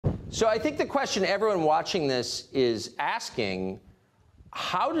So I think the question everyone watching this is asking,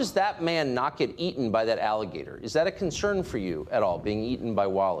 how does that man not get eaten by that alligator? Is that a concern for you at all, being eaten by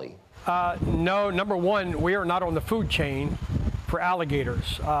Wally? No, number one, we are not on the food chain for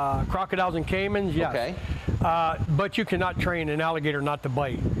alligators. Crocodiles and caimans, yes. Okay. But you cannot train an alligator not to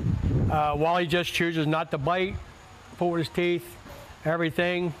bite. Wally just chooses not to bite, pull with his teeth,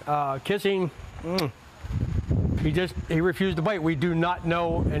 everything. Kissing, he refused to bite. We do not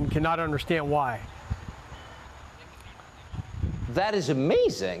know and cannot understand why. That is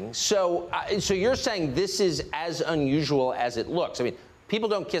amazing. So you're saying this is as unusual as it looks. I mean, people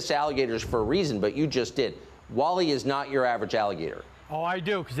don't kiss alligators for a reason, but you just did. Wally is not your average alligator. Oh, I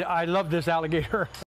do, because I love this alligator.